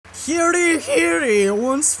Heary, heary,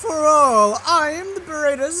 once for all, I am the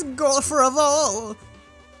greatest golfer of all.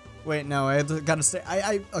 Wait, no, I gotta stay.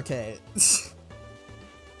 Okay.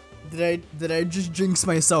 Did I just jinx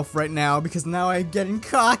myself right now? Because now I'm getting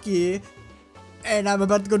cocky, and I'm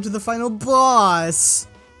about to go to the final boss.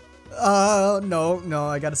 No,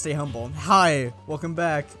 I gotta stay humble. Hi, welcome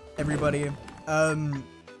back, everybody.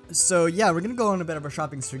 So yeah, we're gonna go on a bit of a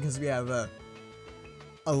shopping spree because we have a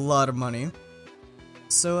lot of money.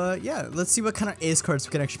 So yeah, let's see what kind of ace cards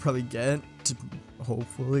we can actually probably get to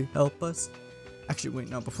hopefully help us. Actually, wait,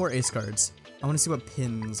 no, before ace cards, I want to see what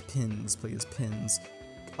pins, please, pins.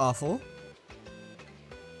 Awful.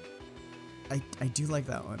 I do like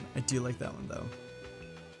that one. I do like that one though.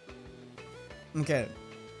 Okay.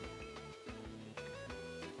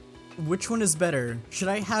 Which one is better? Should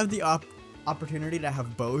I have the opportunity to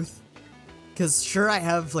have both? Because sure, I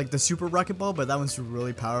have like the super rocket ball, but that one's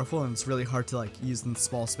really powerful and it's really hard to like use in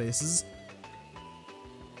small spaces.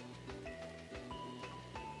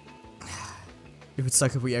 It would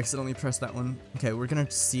suck if we accidentally press that one. Okay, we're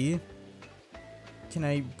gonna see. Can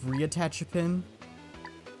I reattach a pin?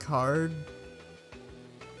 Card?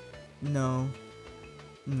 No.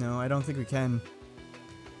 No, I don't think we can.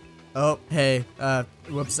 Oh, hey,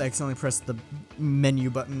 whoops, I accidentally pressed the menu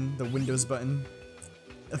button, the Windows button.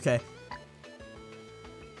 Okay.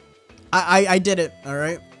 I did it,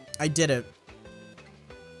 alright? I did it.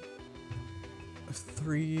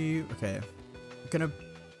 3, okay. I'm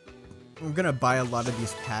gonna buy a lot of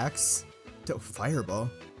these packs. Oh, fireball.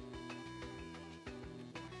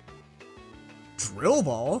 Drill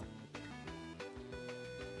ball?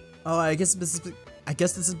 Oh, I guess this is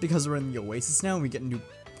because we're in the Oasis now and we get new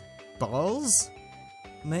balls?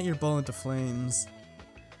 Light your ball into flames.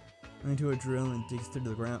 Into a drill and dig through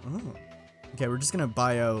the ground. Oh. Okay, we're just gonna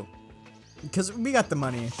buy out. Because we got the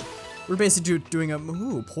money. We're basically doing a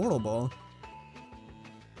portal ball.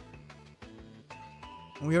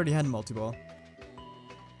 We already had multi-ball.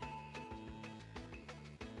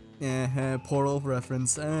 Portal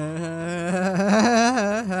reference. Okay,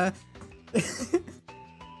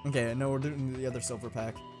 no, we're doing the other silver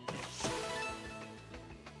pack.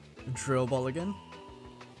 Drill ball again.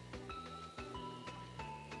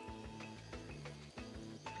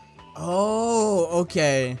 Oh,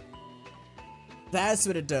 okay. That's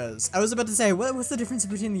what it does. I was about to say, what's the difference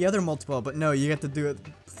between the other multi-ball? But no, you get to do it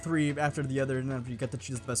 3 after the other, and then you get to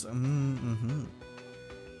choose the best one.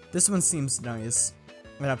 This one seems nice.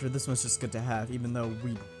 And after this one's just good to have, even though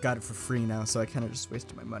we got it for free now, so I kind of just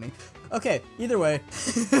wasted my money. Okay, either way.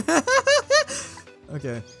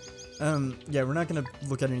 Okay. Yeah, we're not gonna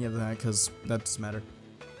look at any of that, because that doesn't matter.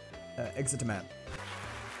 Exit to map.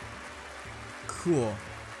 Cool.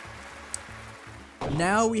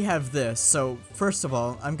 Now we have this, so first of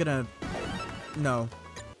all, I'm gonna... No.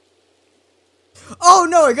 Oh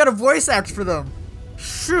no, I got a voice act for them!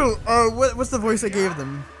 Shoot, what's the voice I gave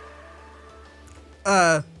them?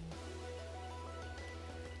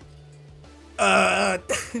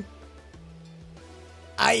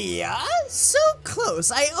 So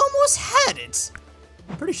close, I almost had it!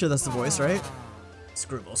 I'm pretty sure that's the voice, right?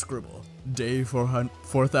 Scribble. Day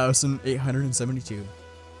 4872.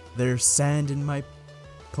 There's sand in my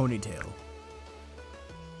ponytail.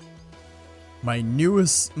 My new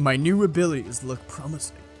abilities look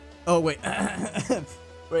promising. Oh wait,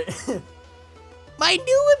 wait. My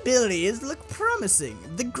new abilities look promising.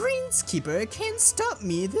 The greenskeeper can't stop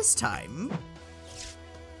me this time.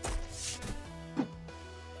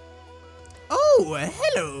 Oh,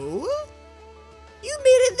 hello. You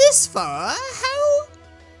made it this far. How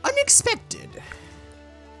unexpected.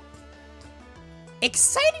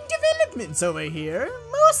 Exciting developments over here.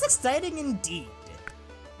 Most exciting indeed.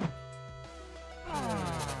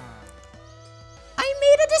 I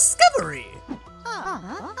made a discovery.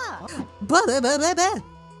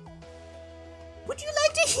 Would you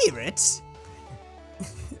like to hear it?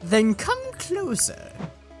 Then come closer.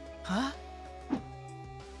 Huh?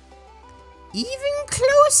 Even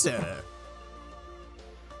closer.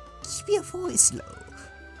 Keep your voice low.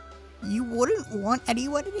 You wouldn't want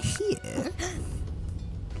anyone to hear.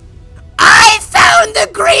 I found the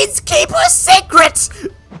greenskeeper's secret!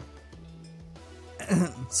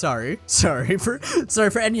 Sorry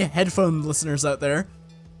for any headphone listeners out there.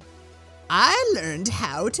 I learned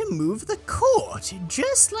how to move the court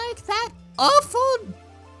just like that awful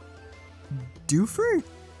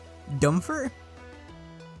Dumfer?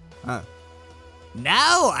 Huh.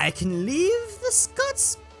 Now I can leave the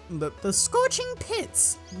scorching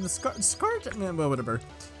pits. Well, whatever.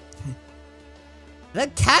 The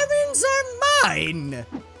caverns are mine!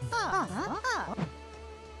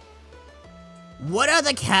 What are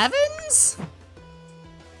the caverns?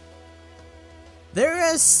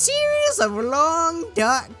 They're a series of long,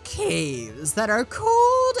 dark caves that are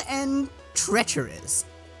cold and treacherous.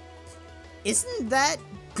 Isn't that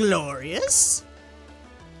glorious?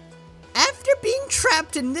 After being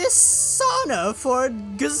trapped in this sauna for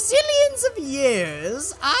gazillions of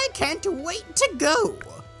years, I can't wait to go.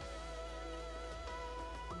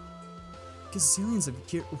 Gazillions of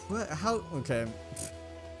years? What? How? Okay.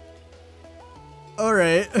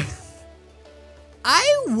 Alright.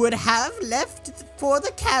 I would have left for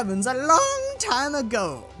the caverns a long time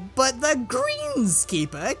ago, but the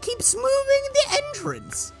greenskeeper keeps moving the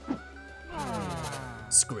entrance.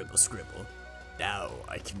 Scribble, scribble. Now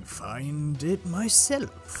I can find it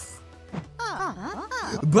myself.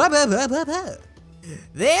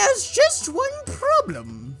 There's just one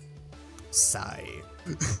problem. Sigh.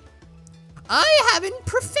 I haven't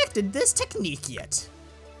perfected this technique yet.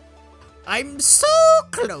 I'm so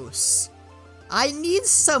close. I need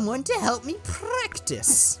someone to help me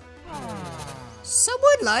practice.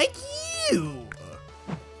 Someone like you.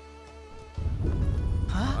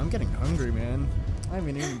 Huh? I'm getting hungry, man. I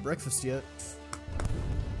haven't eaten breakfast yet.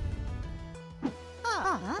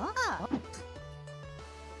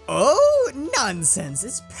 Oh, nonsense.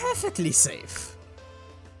 It's perfectly safe.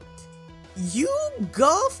 You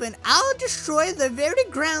golf and I'll destroy the very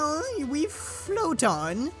ground we float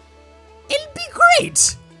on. It'll be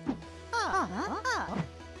great.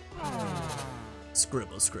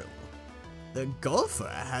 Scribble, scribble. The golfer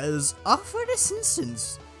has offered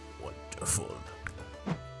assistance. Wonderful.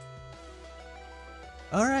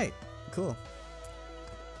 Alright, cool.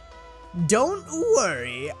 Don't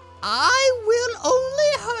worry, I will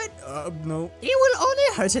only hurt. No. It will only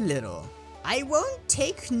hurt a little. I won't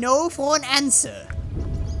take no for an answer.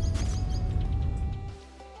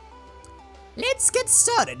 Let's get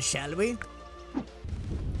started, shall we?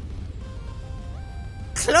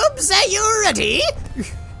 Clubs, are you ready?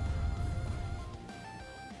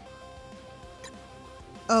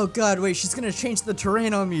 Oh god, wait, she's gonna change the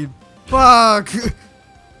terrain on me. Fuck!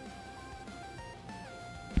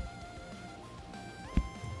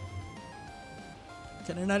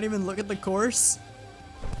 Can I not even look at the course?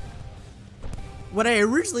 What I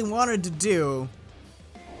originally wanted to do...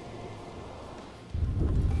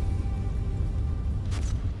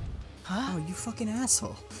 Huh? Oh, you fucking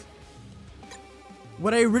asshole.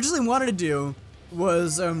 What I originally wanted to do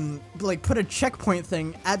was, like, put a checkpoint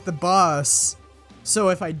thing at the boss. So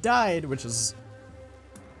if I died, which is...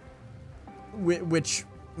 I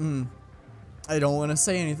don't want to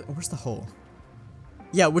say anything. Where's the hole?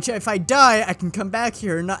 Yeah, which if I die, I can come back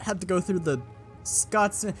here and not have to go through the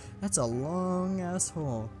Scotsman. That's a long ass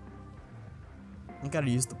hole. I gotta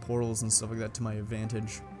use the portals and stuff like that to my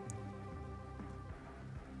advantage.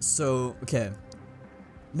 So, okay.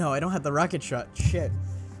 No, I don't have the rocket shot. Shit.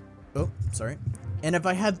 Oh, sorry. And if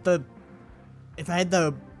I had the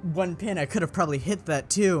one pin, I could have probably hit that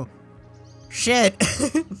too. Shit.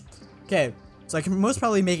 Okay, so I can most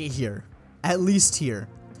probably make it here. At least here.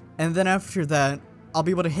 And then after that, I'll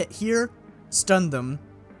be able to hit here, stun them.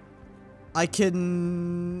 I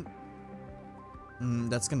can...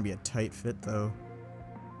 that's gonna be a tight fit though.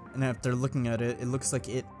 And after looking at it, it looks like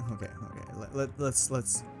it... Okay.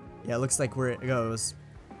 Let's... Yeah, it looks like where it goes.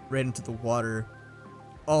 Right into the water.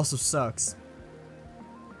 Also sucks.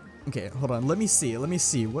 Okay, hold on. Let me see.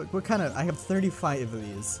 What kind of... I have 35 of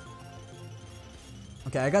these.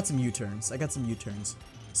 Okay, I got some U-turns.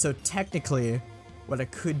 So technically, what I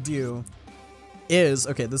could do is...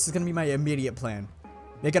 Okay, this is gonna be my immediate plan.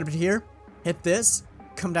 Make it up to here. Hit this.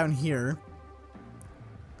 Come down here.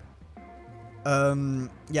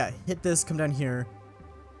 Yeah, hit this. Come down here.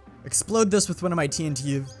 Explode this with one of my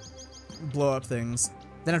TNT blow up things.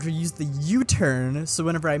 Then I have to use the U-turn, so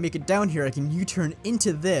whenever I make it down here, I can U-turn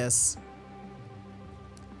into this.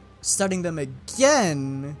 Stunning them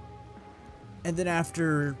again. And then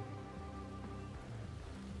after...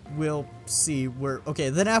 We'll see where... Okay,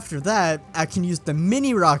 then after that, I can use the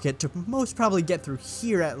mini rocket to most probably get through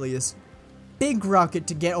here at least. Big rocket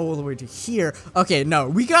to get all the way to here. Okay, no,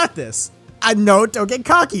 we got this. No, don't get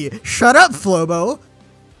cocky. Shut up, Flobo.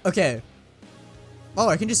 Okay. Oh,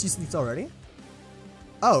 I can just use these already?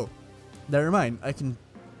 Oh, never mind. I can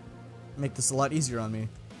make this a lot easier on me.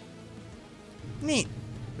 Neat.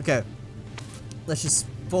 Okay. Let's just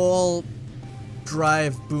full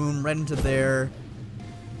drive, boom, right into there.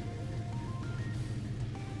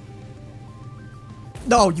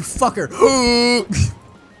 No, you fucker.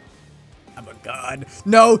 I'm a god.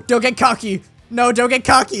 No, don't get cocky. No, don't get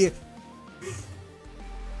cocky.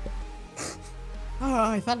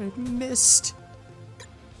 Oh, I thought I missed.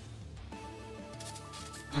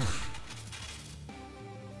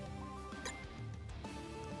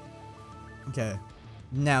 Okay.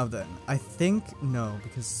 Now then, I think no,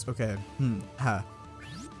 because okay.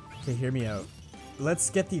 Okay, hear me out. Let's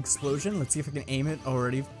get the explosion. Let's see if I can aim it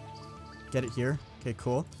already. Get it here. Okay,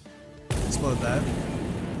 cool. Explode that.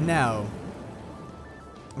 Now,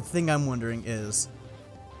 the thing I'm wondering is,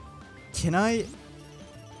 can I?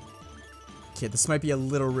 Okay, this might be a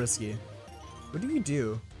little risky. What do you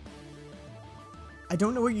do? I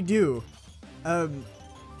don't know what you do.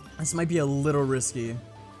 This might be a little risky.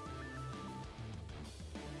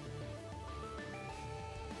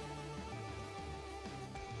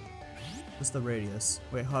 What's the radius?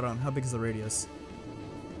 Wait, hold on. How big is the radius?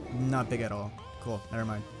 Not big at all. Cool. Never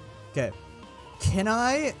mind. Okay. Can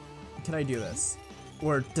I do this?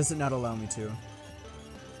 Or does it not allow me to?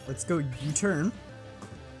 Let's go U-turn.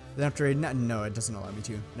 Then after a no, it doesn't allow me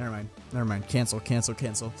to. Never mind. Never mind. Cancel. Cancel.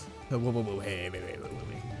 Cancel. Whoa, whoa, whoa, whoa. Hey, wait.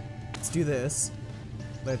 Let's do this.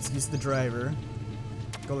 Let's use the driver.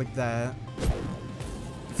 Go like that.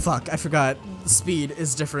 Fuck, I forgot. The speed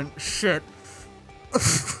is different. Shit.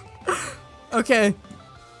 Okay.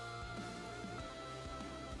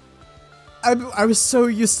 I was so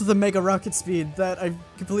used to the mega rocket speed that I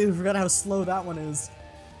completely forgot how slow that one is.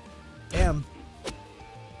 Damn.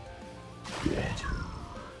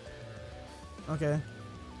 Okay.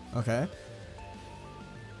 Okay.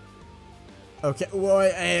 Okay.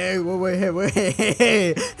 Wait. Hey. Wait.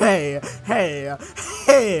 Hey.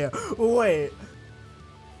 Wait.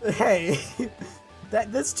 Hey.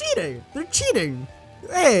 That's cheating. They're cheating.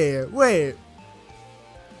 Hey. Wait.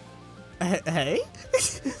 Hey. Hey.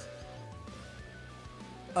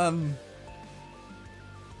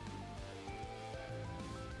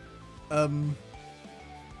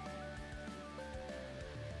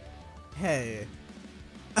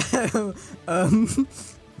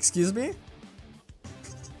 Excuse me?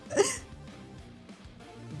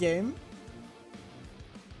 Game?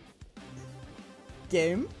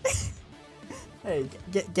 Game? Hey,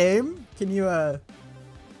 game? Can you,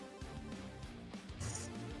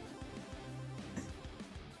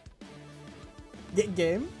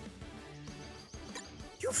 game?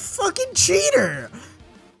 You fucking cheater!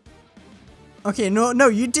 Okay, no,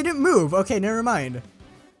 you didn't move. Okay, never mind.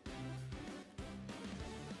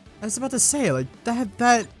 I was about to say, like,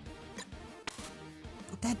 that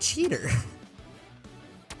cheater.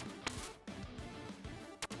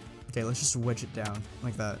 Okay, let's just wedge it down,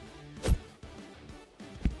 like that.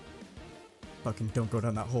 Fucking don't go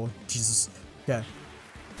down that hole, Jesus. Okay.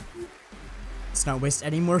 Let's not waste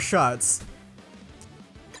any more shots.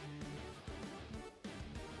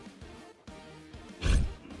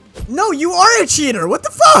 No, you are a cheater! What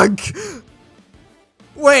the fuck?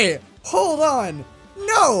 Wait, hold on.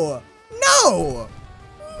 No! No!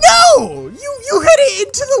 No! You hit it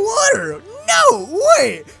into the water! No!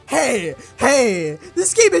 Wait! Hey!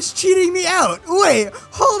 This game is cheating me out! Wait!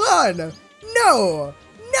 Hold on! No!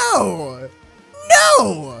 No!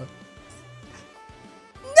 No!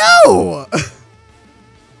 No!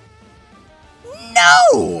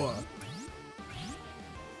 No!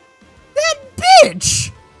 That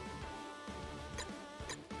bitch!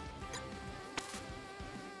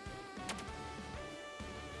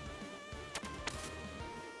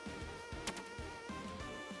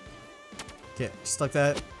 Okay, just like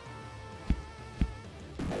that.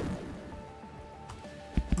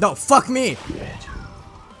 No, fuck me!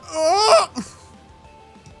 Oh!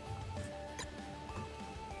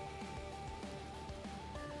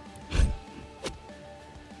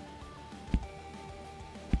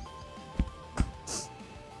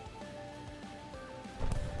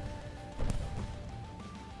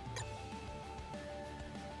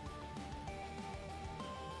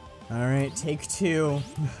 Alright, take two.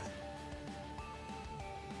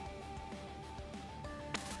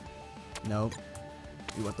 Nope.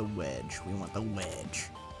 We want the wedge. We want the wedge.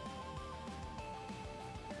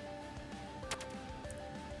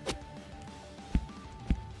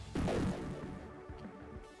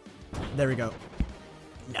 There we go.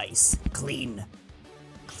 Nice. Clean.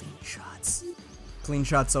 Clean shots. Clean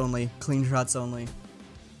shots only. Clean shots only.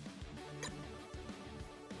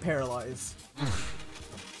 Paralyze.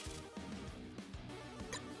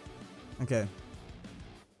 Okay.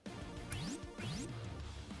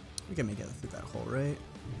 We can make it through that hole, right?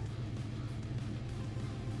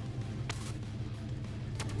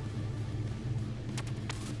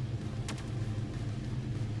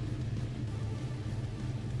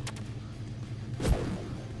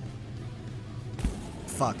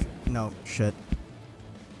 Fuck. No, shit.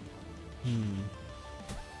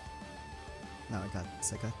 No, I got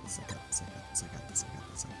this, I got this, I got this, I got this, I got this, I got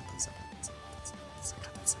this, I got this, I got this, I got this, I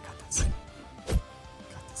got this, I got this.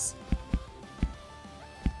 Got this.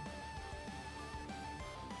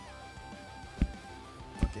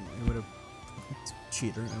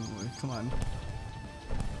 cheater. Come on.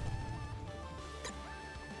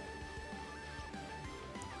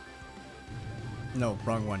 No,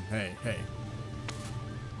 wrong one. Hey, hey.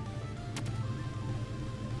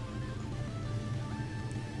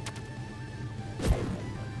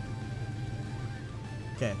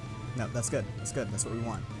 Okay. No, that's good. That's good. That's what we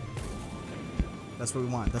want. That's what we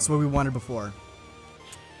want. That's what we wanted before.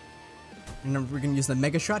 And we're gonna use the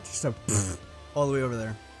mega shot just to all the way over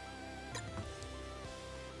there.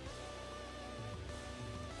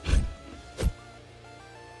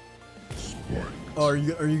 Oh, are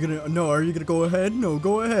you gonna are you gonna go ahead? No,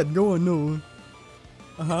 go ahead. Go on, no.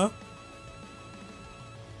 Uh-huh.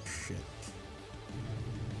 Shit.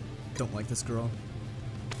 Don't like this girl.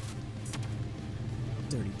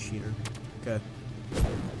 Dirty cheater. Okay.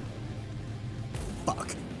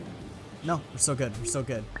 Fuck. No, we're so good. We're so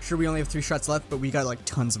good. Sure, we only have 3 shots left, but we got like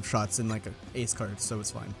tons of shots in like an ace card, so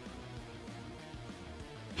it's fine.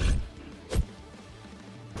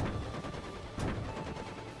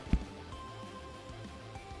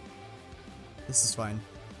 This is fine.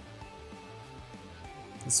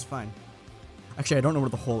 This is fine. Actually, I don't know where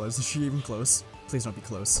the hole is. Is she even close? Please don't be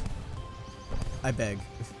close. I beg.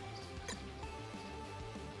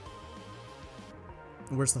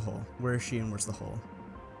 Where's the hole? Where is she and where's the hole?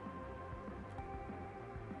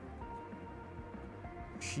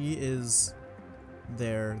 She is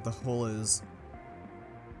there. The hole is...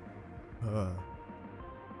 No,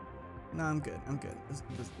 I'm good. I'm good. This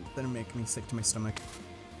that'll make me sick to my stomach.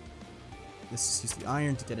 Let's just use the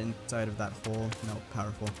iron to get inside of that hole. No,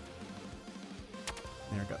 powerful.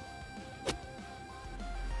 There we go.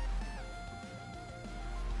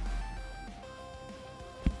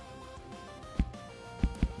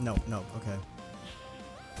 No, no, okay.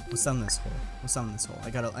 What's down this hole? What's down this hole? I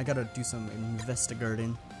gotta do some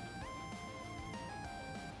investigating.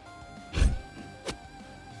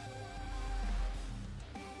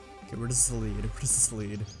 Okay, where does this lead? Where does this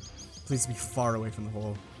lead? Please be far away from the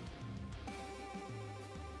hole.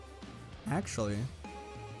 Actually,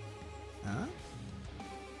 huh?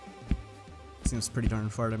 Seems pretty darn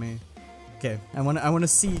far to me. Okay, I wanna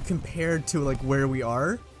see compared to like where we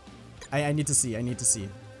are. I need to see. I need to see.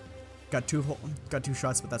 Got two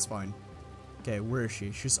shots, but that's fine. Okay, where is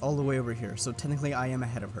she? She's all the way over here, so technically I am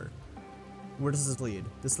ahead of her. Where does this lead?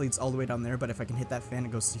 This leads all the way down there, but if I can hit that fan,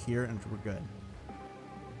 it goes to here, and we're good.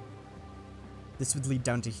 This would lead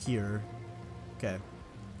down to here. Okay.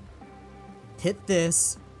 Hit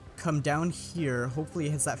this, come down here, hopefully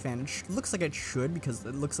it hits that fan. It looks like it should, because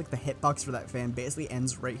it looks like the hitbox for that fan basically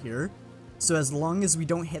ends right here. So as long as we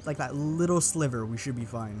don't hit like that little sliver, we should be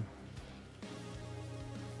fine.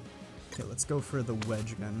 Okay, let's go for the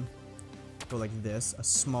wedge again. Go like this, a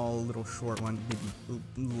small little short one,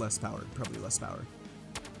 maybe less power, probably less power.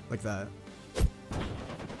 Like that.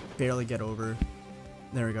 Barely get over.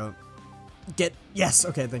 There we go. Get, yes,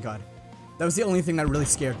 okay, thank God. That was the only thing that really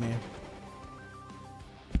scared me.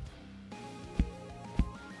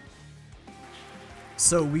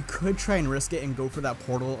 So we could try and risk it and go for that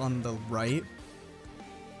portal on the right.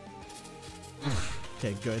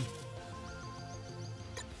 Okay, good.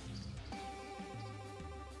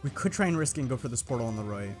 We could try and risk it and go for this portal on the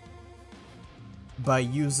right. By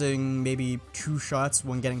using maybe 2 shots,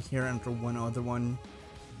 one getting here and for one other one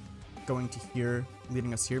going to here,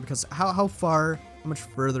 leading us here. Because how much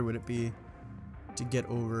further would it be to get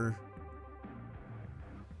over?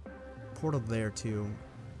 Portal there too.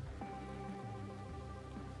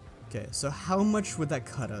 Okay, so how much would that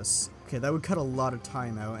cut us? Okay, that would cut a lot of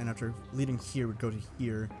time out, and after leading here would go to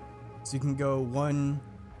here. So you can go 1,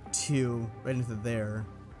 2, right into there.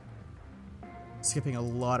 Skipping a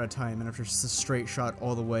lot of time, and after just a straight shot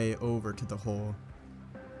all the way over to the hole.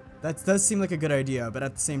 That does seem like a good idea, but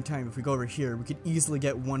at the same time, if we go over here, we could easily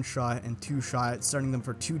get 1 shot and 2 shots, starting them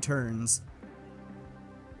for 2 turns.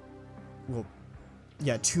 Well,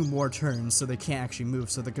 yeah, 2 more turns, so they can't actually move,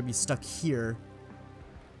 so they could be stuck here.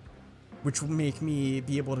 Which will make me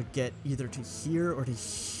be able to get either to here or to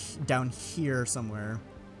down here somewhere.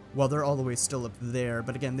 While they're all the way still up there,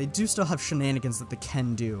 but again, they do still have shenanigans that they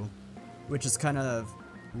can do. Which is kind of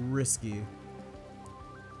risky.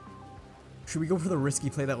 Should we go for the risky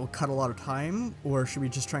play that will cut a lot of time, or should we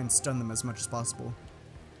just try and stun them as much as possible?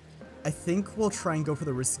 I think we'll try and go for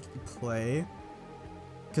the risky play.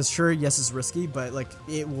 Because sure, yes, it's risky, but like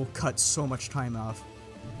it will cut so much time off.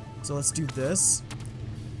 So let's do this.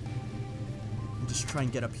 And just try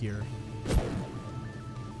and get up here.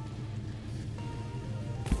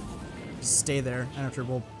 Just stay there, and after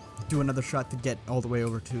we'll do another shot to get all the way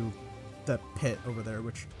over to the pit over there,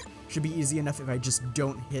 which should be easy enough if I just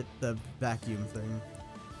don't hit the vacuum thing.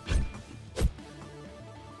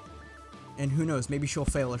 And who knows, maybe she'll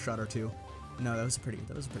fail a shot or two. No, that was a pretty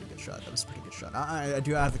good shot. That was a pretty good shot. I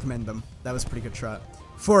do have to commend them. That was a pretty good shot.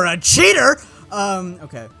 For a cheater!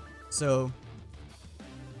 Okay. So,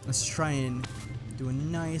 let's try and do a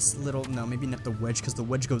nice little, no, maybe not the wedge, because the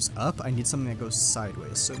wedge goes up. I need something that goes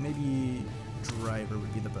sideways. So maybe driver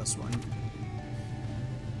would be the best one.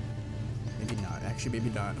 Maybe not. Actually, maybe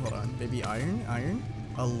not. Hold on. Maybe iron? Iron?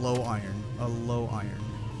 A low iron. A low iron.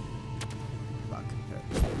 Fuck.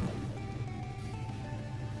 Okay.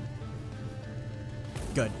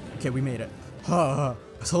 Good. Okay, we made it. I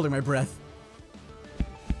was holding my breath.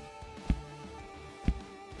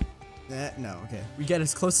 No, okay. We get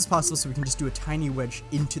as close as possible so we can just do a tiny wedge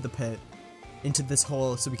into the pit. Into this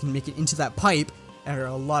hole so we can make it into that pipe. And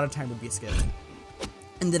a lot of time would be skipped.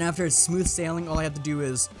 And then after it's smooth sailing, all I have to do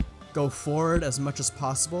is go forward as much as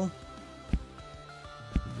possible.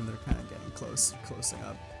 And they're kind of getting closing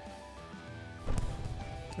up.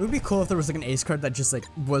 It would be cool if there was like an ace card that just like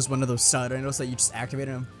was one of those stun rhinos that you just activate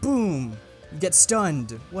and boom! You get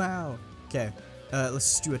stunned! Wow. Okay. Let's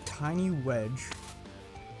just do a tiny wedge.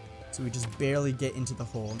 So we just barely get into the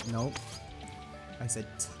hole. Nope. I said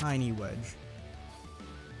tiny wedge.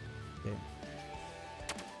 Okay.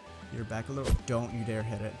 You're back a little. Don't you dare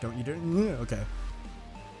hit it. Don't you dare. Okay.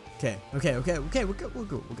 Okay. Okay. Okay. Okay. We're good. We're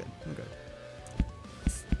good. We're good. We're good.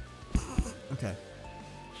 Okay.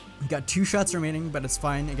 We got 2 shots remaining, but it's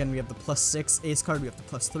fine. Again, we have the +6 ace card. We have the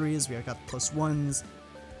 +3s. We have got the +1s.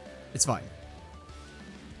 It's fine.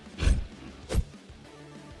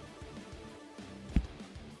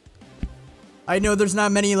 I know there's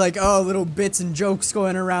not many like little bits and jokes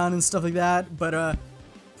going around and stuff like that, but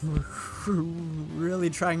we're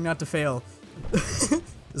really trying not to fail. This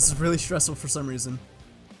is really stressful for some reason.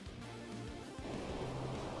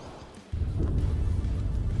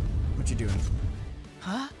 What you doing?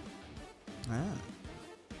 Huh? Ah.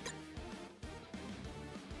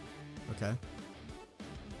 Okay.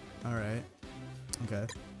 Alright. Okay.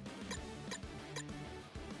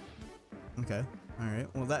 Okay. Alright.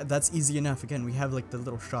 Well, that's easy enough. Again, we have like the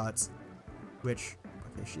little shots. Which,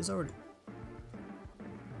 okay, she's already...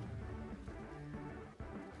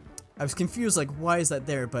 I was confused, like, why is that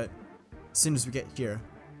there? But as soon as we get here,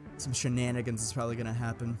 some shenanigans is probably gonna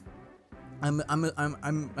happen.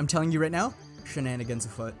 I'm telling you right now, shenanigans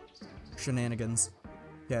afoot. Shenanigans.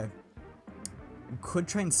 Okay. We could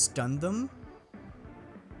try and stun them.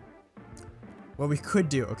 What we could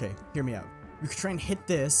do, okay, hear me out. We could try and hit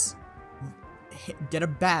this, get a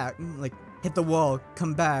back, like, hit the wall,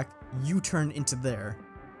 come back, U-turn into there.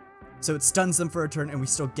 So it stuns them for a turn, and we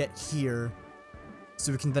still get here.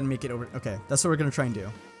 So we can then make it over. Okay, that's what we're gonna try and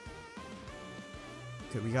do.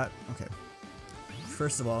 Okay, we got, okay.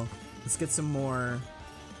 First of all, let's get some more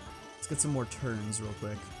turns real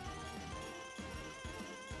quick.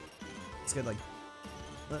 Let's get like,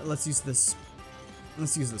 let's use this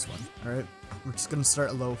one, alright? We're just gonna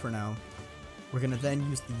start low for now. We're gonna then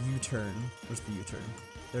use the U-turn. Where's the U-turn?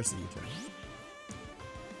 There's the U-turn.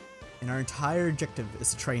 And our entire objective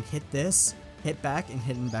is to try and hit this, hit back, and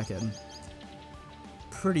hit and back in.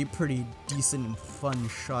 Pretty decent and fun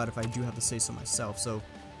shot if I do have to say so myself, so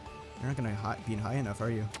you're not gonna be high enough,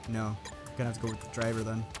 are you? No. You're gonna have to go with the driver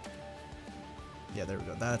then. Yeah, there we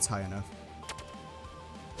go. That's high enough.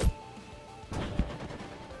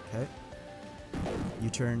 Okay.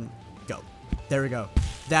 U-turn, go. There we go.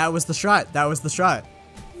 That was the shot. That was the shot.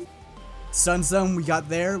 Stun them, we got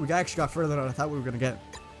there. We actually got further than I thought we were gonna get.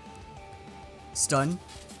 Stun.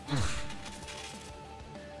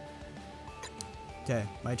 Okay,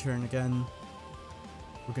 my turn again.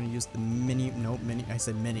 We're gonna use the mini, nope, mini, I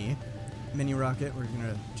said mini. Mini rocket, we're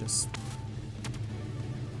gonna just...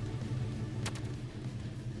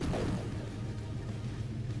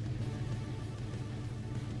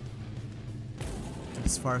 get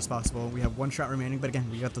as far as possible. We have 1 shot remaining, but again,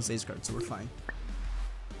 we got those ace cards, so we're fine.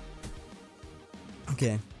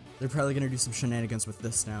 Okay, they're probably gonna do some shenanigans with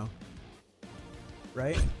this now.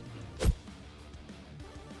 Right?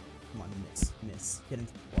 Come on, miss. Get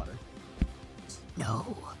into the water.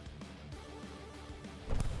 No.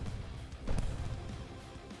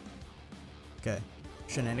 Okay.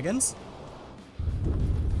 Shenanigans?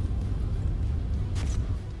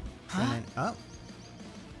 Huh? Oh.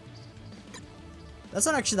 That's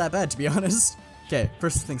not actually that bad, to be honest. Okay,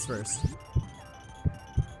 first things first.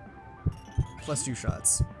 +2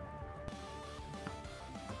 shots.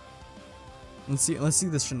 Let's see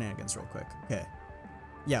this shenanigans real quick. Okay.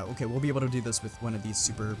 Yeah, okay, we'll be able to do this with one of these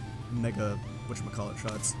super mega whatchamacallit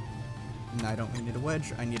shots. And I don't really need a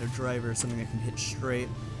wedge, I need a driver, something I can hit straight.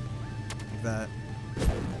 Like that.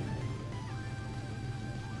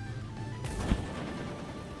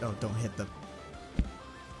 Oh, don't hit the...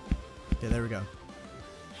 Okay, there we go.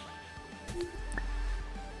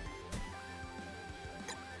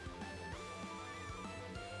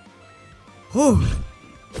 Whew.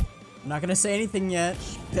 I'm not gonna say anything yet.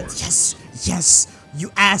 Yes! Yes!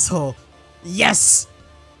 You asshole! Yes!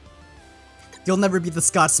 You'll never be the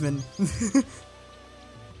Scotsman.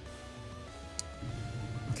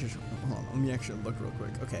 Okay, hold on. Let me actually look real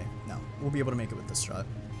quick. Okay, no. We'll be able to make it with this shot.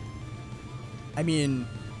 I mean,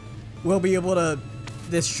 we'll be able to...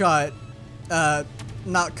 This shot,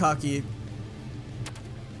 not cocky.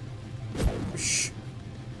 Shh.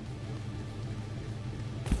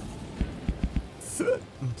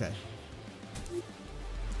 Okay.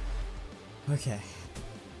 Okay.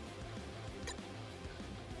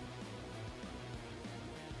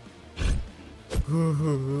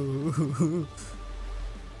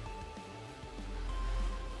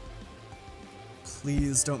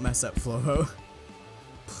 Please don't mess up, Flobo.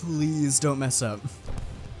 Please don't mess up.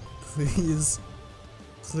 Please.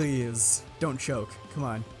 Please. Don't choke. Come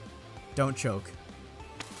on. Don't choke.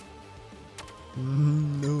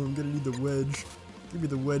 No, I'm gonna need the wedge. Give me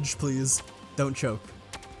the wedge, please. Don't choke.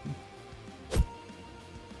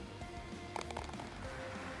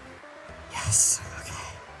 Yes. Okay.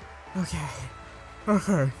 Okay.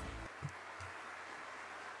 Okay.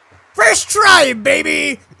 First try,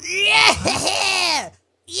 baby! Yeah!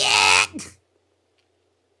 Yeah!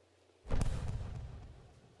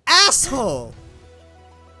 Asshole!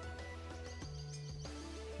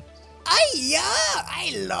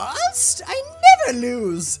 I lost? I never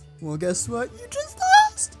lose! Well, guess what? You just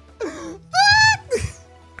lost!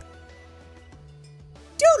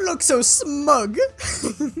 Don't look so smug!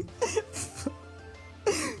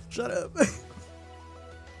 Shut up.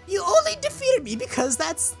 You only defeated me because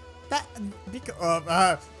I'm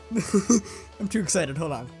too excited,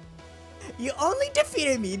 hold on. You only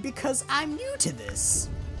defeated me because I'm new to this.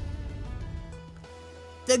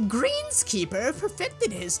 The greenskeeper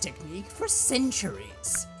perfected his technique for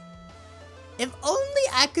centuries. If only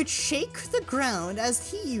I could shake the ground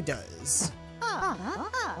as he does.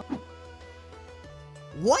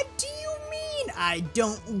 What do you mean I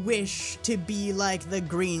don't wish to be like the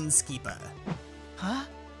greenskeeper? Huh?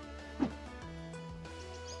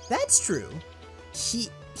 That's true. He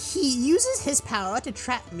uses his power to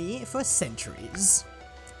trap me for centuries.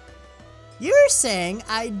 You're saying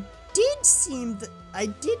I'm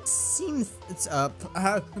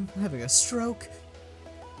having a stroke.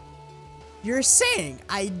 You're saying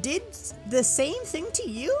I did the same thing to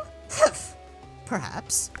you?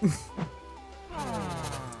 Perhaps.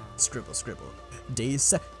 Scribble, scribble.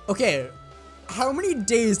 Days. Okay, how many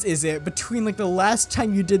days is it between like the last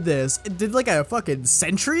time you did this? Did like a fucking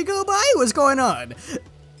century go by? What's going on?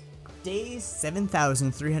 Days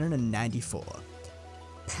 7,394.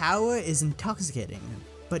 Power is intoxicating,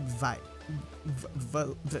 but fuck, I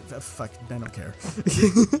don't care.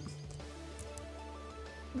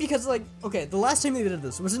 Because like, okay, the last time they did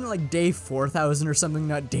this, wasn't it like day 4,000 or something,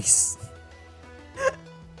 not days?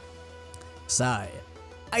 Sigh.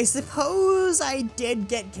 I suppose I did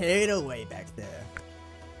get carried away back there.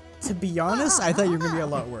 To be honest, I thought you were gonna be a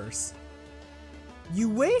lot worse. You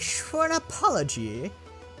wish for an apology,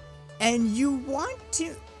 and you want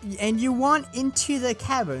into the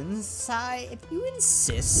caverns, Sigh, if you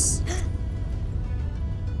insist.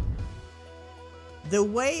 The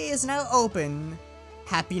way is now open.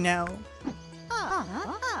 Happy now?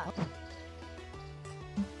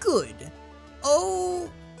 Good. Oh,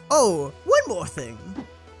 one more thing.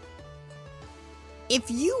 If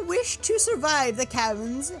you wish to survive the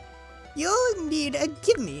caverns, you'll need a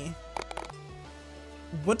gimme.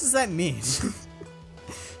 What does that mean?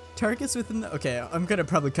 Targets within the... Okay, I'm gonna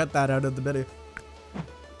probably cut that out of the video.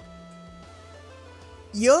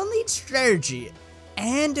 You'll need strategy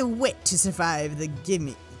and a wit to survive the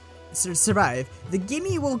gimme. The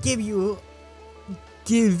gimme will give you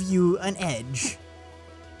an edge.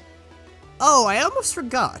 Oh, I almost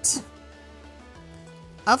forgot.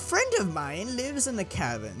 A friend of mine lives in the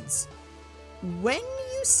caverns. When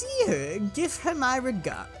you see her, give her my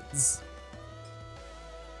regards.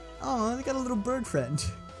 Oh, I got a little bird friend.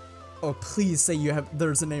 Oh, please say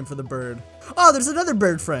there's a name for the bird. Oh, there's another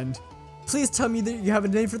bird friend. Please tell me that you have a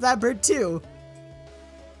name for that bird too.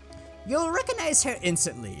 You'll recognize her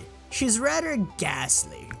instantly. She's rather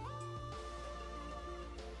ghastly.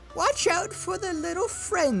 Watch out for the little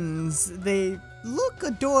friends. They look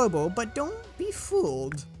adorable, but don't be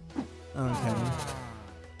fooled. Okay.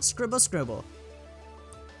 Scribble, scribble.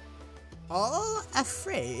 All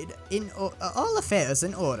affairs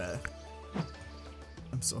in order.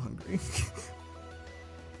 I'm so hungry.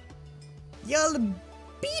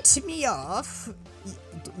 beat me off.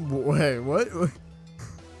 Wait, what?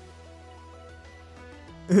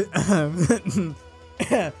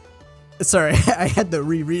 Sorry, I had to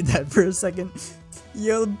reread that for a second.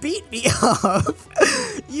 You'll beat me off.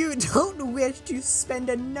 You don't wish to spend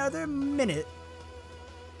another minute.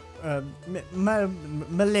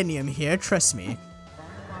 Millennium here, trust me.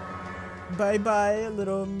 Bye bye,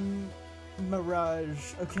 little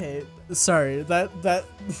mirage. Okay, sorry, that that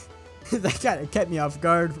kind of kept me off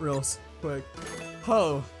guard real quick.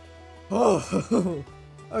 Oh,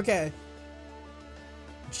 okay.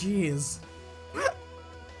 Jeez.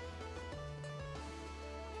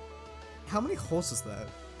 How many holes is that?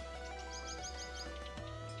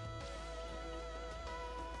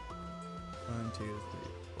 1, 2, 3,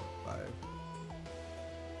 4, 5.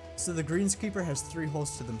 So the greenskeeper has 3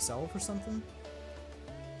 holes to themselves or something?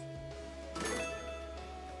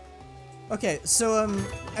 Okay, so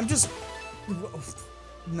I'm just...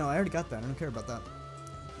 No, I already got that. I don't care about that.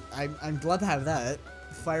 I'm glad to have that.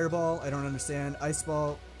 Fireball, I don't understand. Ice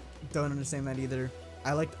ball, don't understand that either.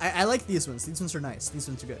 I like these ones. These ones are nice. These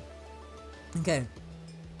ones are good. Okay.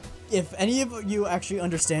 If any of you actually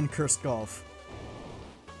understand Cursed Golf,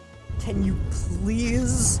 can you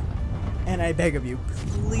please, and I beg of you,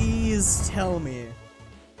 please tell me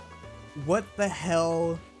what the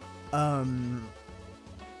hell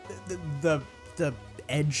the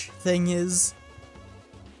edge thing is?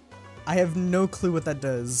 I have no clue what that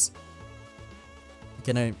does.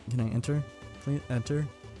 Can I enter? Please enter.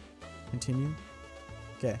 Continue.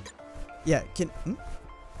 Okay. Yeah,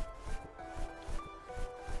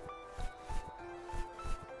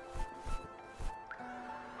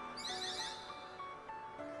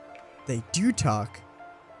 They do talk.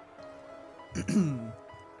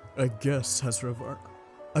 A guest has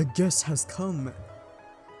come.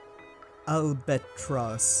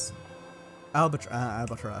 Albatross.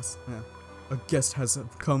 Albatross. Yeah. A guest has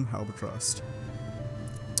come, Albatross.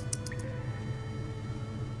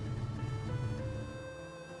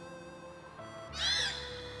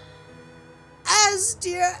 As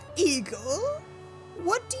dear eagle,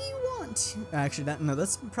 what do you want? Actually,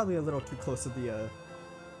 that's probably a little too close to the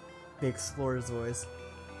explorer's voice.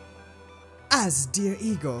 As dear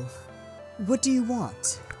eagle, what do you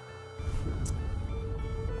want?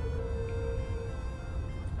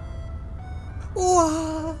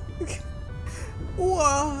 Wah!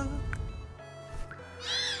 Wah!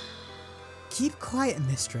 Keep quiet,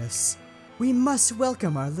 mistress. We must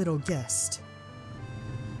welcome our little guest.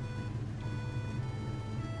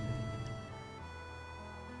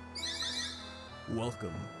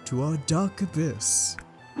 Welcome to our dark abyss.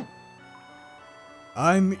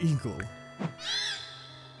 I'm Eagle.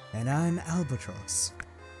 And I'm Albatross.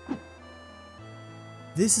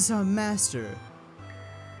 This is our master,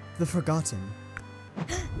 the Forgotten.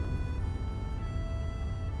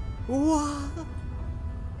 Wah!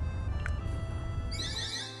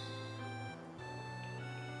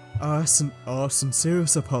 Our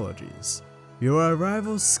sincerest apologies. Your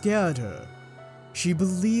arrival scared her. She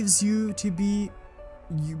believes you to be...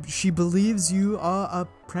 She believes you are a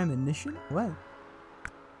premonition? What?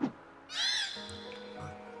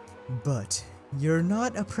 But you're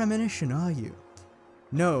not a premonition, are you?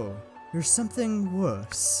 No, you're something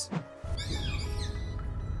worse.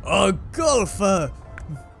 A golfer!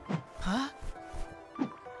 Huh?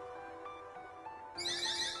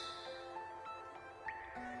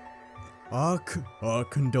 Our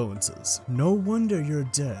condolences. No wonder you're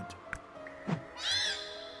dead.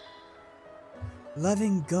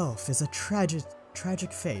 Loving golf is a tragic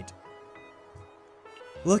fate.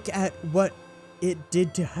 Look at what it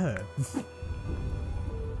did to her.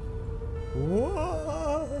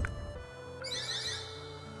 Whoa.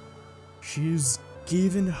 She's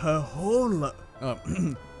given her whole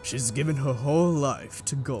she's given her whole life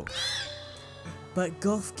to golf. But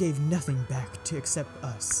golf gave nothing back to accept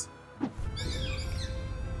us.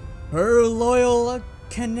 Her loyal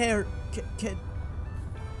cadets?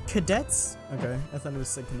 Okay, I thought it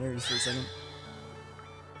was like canaries for a second.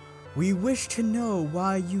 We wish to know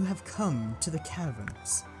why you have come to the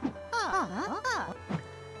caverns.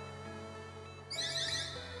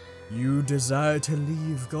 You desire to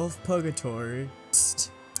leave Golf Purgatory? Psst.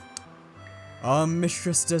 Our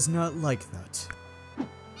mistress does not like that.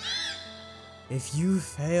 If you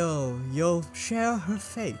fail, you'll share her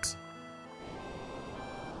fate.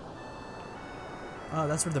 Oh,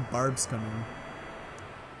 that's where the barbs come in.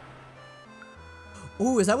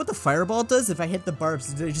 Ooh, is that what the fireball does? If I hit the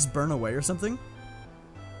barbs, do they just burn away or something?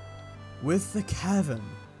 With the cavern,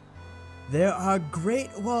 there are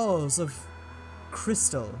great walls of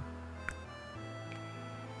crystal.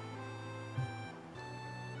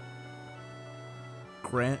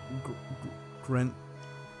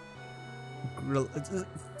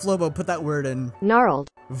 Flobo, put that word in. Gnarled.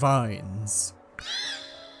 Vines.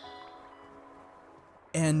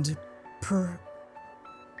 And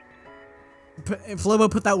Flobo,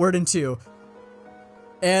 put that word in too.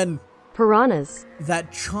 And piranhas.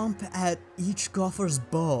 That chomp at each golfer's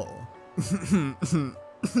ball.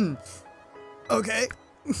 Okay.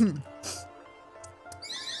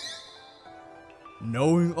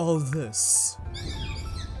 Knowing all this,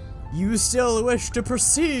 you still wish to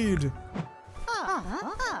proceed?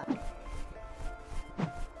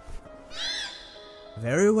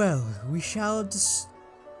 Very well, we shall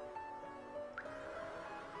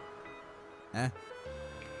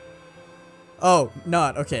Oh,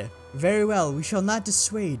 not, okay. Very well, we shall not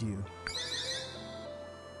dissuade you.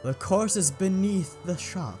 The course is beneath the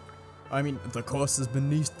shop. I mean, the course is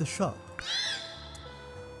beneath the shop.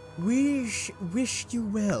 We wish you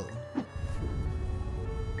well.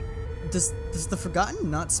 Does the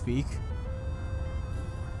Forgotten not speak?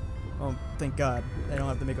 Oh, thank God. I don't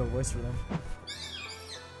have to make a voice for them.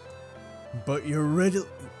 But you're ready.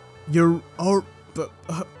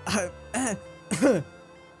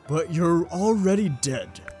 But you're already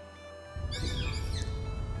dead.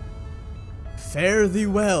 Fare thee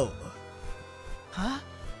well. Huh?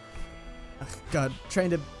 God, trying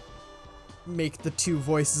to make the two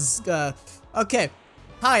voices. Okay.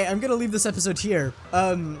 Hi, I'm gonna leave this episode here.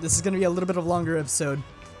 This is gonna be a little bit of a longer episode.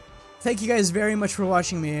 Thank you guys very much for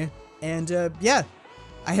watching me. And, yeah.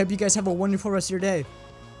 I hope you guys have a wonderful rest of your day.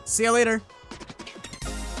 See ya later.